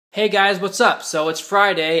Hey guys, what's up? So it's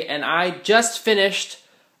Friday and I just finished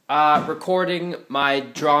recording my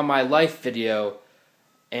Draw My Life video,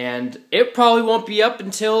 and it probably won't be up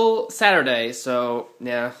until Saturday, so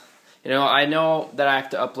yeah. I know that I have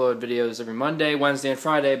to upload videos every Monday, Wednesday, and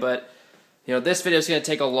Friday, but this video is going to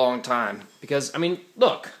take a long time because,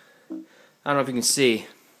 look, I don't know if you can see.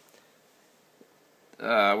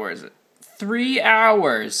 Where is it? 3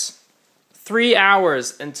 hours. 3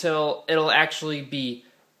 hours until it'll actually be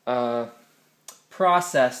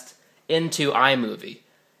processed into iMovie,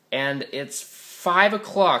 and it's 5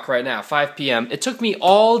 o'clock right now, 5 p.m. It took me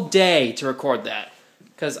all day to record that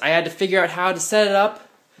because I had to figure out how to set it up,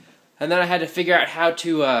 and then I had to figure out how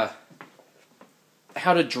to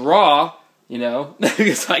draw,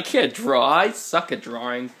 because I can't draw. I suck at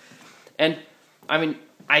drawing, and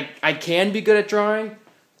I can be good at drawing,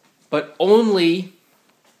 but only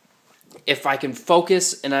if I can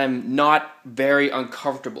focus and I'm not very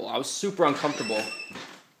uncomfortable. I was super uncomfortable.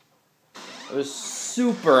 I was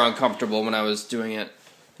super uncomfortable when I was doing it.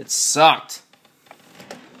 It sucked.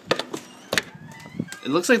 It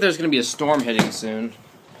looks like there's going to be a storm hitting soon.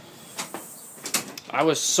 I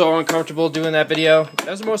was so uncomfortable doing that video.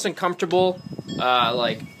 That was the most uncomfortable,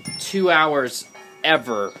 2 hours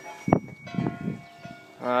ever.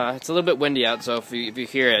 It's a little bit windy out, so if you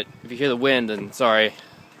hear it, if you hear the wind, then sorry.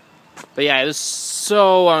 But yeah, it was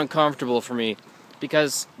so uncomfortable for me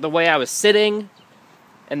because the way I was sitting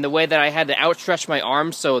and the way that I had to outstretch my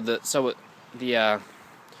arms so the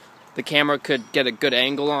camera could get a good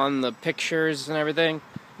angle on the pictures and everything.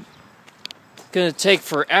 It's gonna take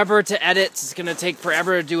forever to edit. It's gonna take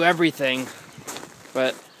forever to do everything.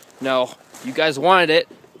 But no, you guys wanted it,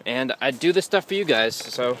 and I do this stuff for you guys.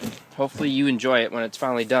 So hopefully you enjoy it when it's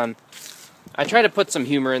finally done. I try to put some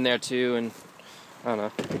humor in there too, and I don't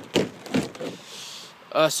know.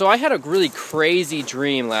 So I had a really crazy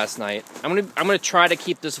dream last night. I'm gonna try to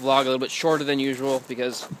keep this vlog a little bit shorter than usual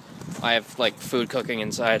because I have food cooking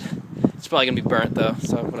inside. It's probably gonna be burnt though,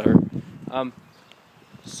 so whatever.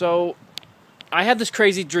 So I had this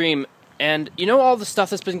crazy dream, and all the stuff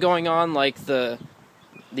that's been going on, like the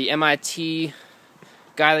MIT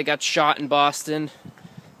guy that got shot in Boston,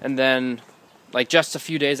 and then just a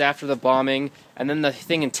few days after the bombing, and then the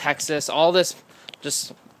thing in Texas, all this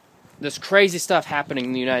this crazy stuff happening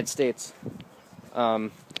in the United States.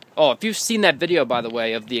 If you've seen that video, by the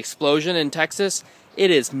way, of the explosion in Texas, it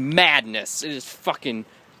is madness. It is fucking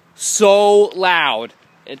so loud.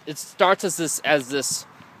 It starts as this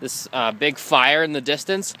big fire in the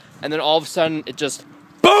distance, and then all of a sudden it just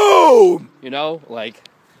boom.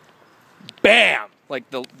 Bam.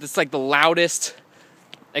 It's the loudest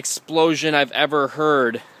explosion I've ever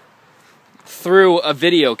heard through a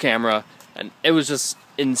video camera, and it was just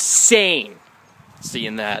insane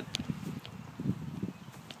seeing that.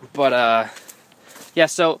 But yeah,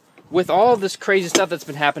 so with all of this crazy stuff that's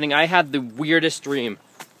been happening, I had the weirdest dream.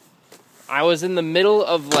 I was in the middle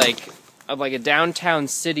of a downtown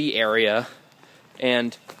city area,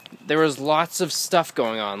 and there was lots of stuff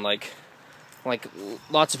going on, like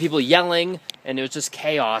lots of people yelling, and it was just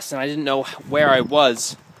chaos, and I didn't know where I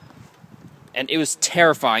was, and it was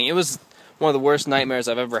terrifying. It was one of the worst nightmares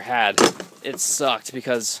I've ever had. It sucked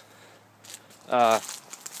because I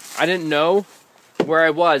didn't know where I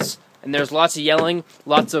was, and there's lots of yelling,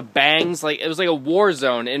 lots of bangs. It was like a war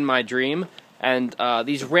zone in my dream, and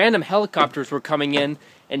these random helicopters were coming in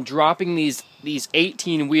and dropping these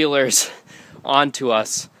 18-wheelers onto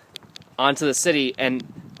the city, and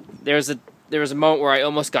there was a moment where I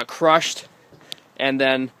almost got crushed, and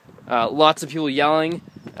then lots of people yelling,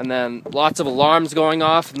 and then lots of alarms going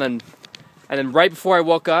off, and then right before I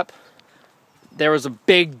woke up, there was a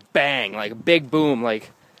big bang, a big boom, like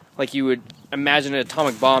you would imagine an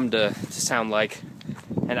atomic bomb to sound like.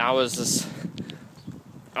 And it was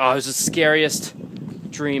the scariest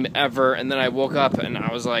dream ever. And then I woke up and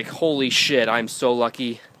I was like, holy shit, I'm so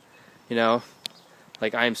lucky,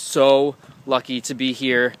 I'm so lucky to be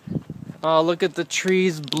here. Oh, look at the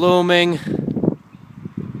trees blooming.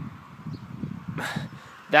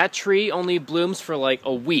 That tree only blooms for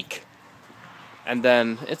a week. And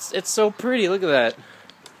then it's so pretty. Look at that.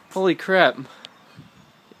 Holy crap.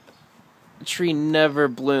 The tree never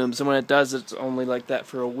blooms, and when it does, it's only like that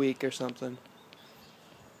for a week or something.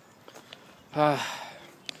 So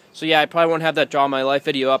yeah, I probably won't have that Draw My Life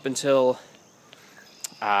video up until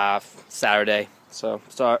Saturday. So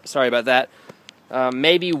sorry about that.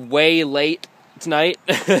 Maybe way late tonight.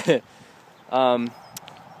 I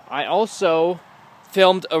also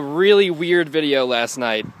filmed a really weird video last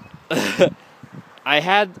night. I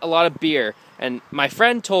had a lot of beer, and my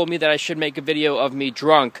friend told me that I should make a video of me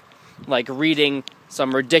drunk, reading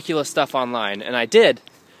some ridiculous stuff online, and I did.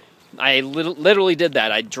 I literally did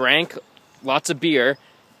that. I drank lots of beer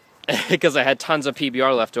because I had tons of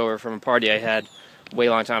PBR left over from a party I had way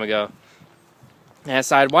long time ago. And I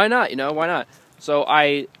decided, why not? You know, why not? So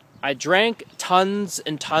I drank tons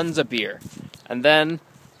and tons of beer, and then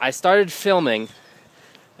I started filming,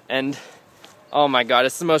 and oh my god,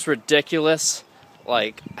 it's the most ridiculous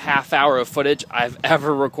like half hour of footage I've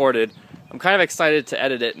ever recorded. I'm kind of excited to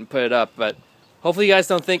edit it and put it up, but hopefully you guys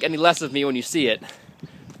don't think any less of me when you see it,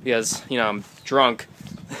 because, you know, I'm drunk.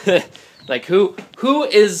 Like, who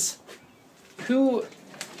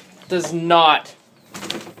does not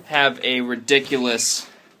have a ridiculous,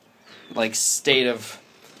 like, state of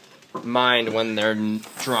mind when they're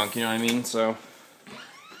drunk, you know what I mean? So,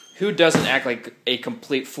 who doesn't act like a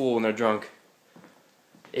complete fool when they're drunk?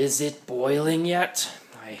 Is it boiling yet?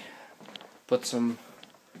 I put some...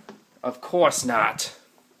 Of course not.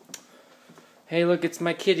 Hey, look, it's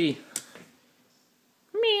my kitty.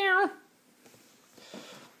 Meow.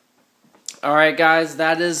 Alright, guys,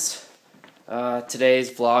 that is today's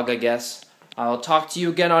vlog, I guess. I'll talk to you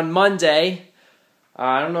again on Monday.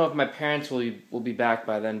 I don't know if my parents will be back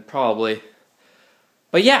by then, probably.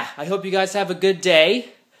 But yeah, I hope you guys have a good day,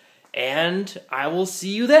 and I will see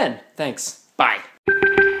you then. Thanks. Bye.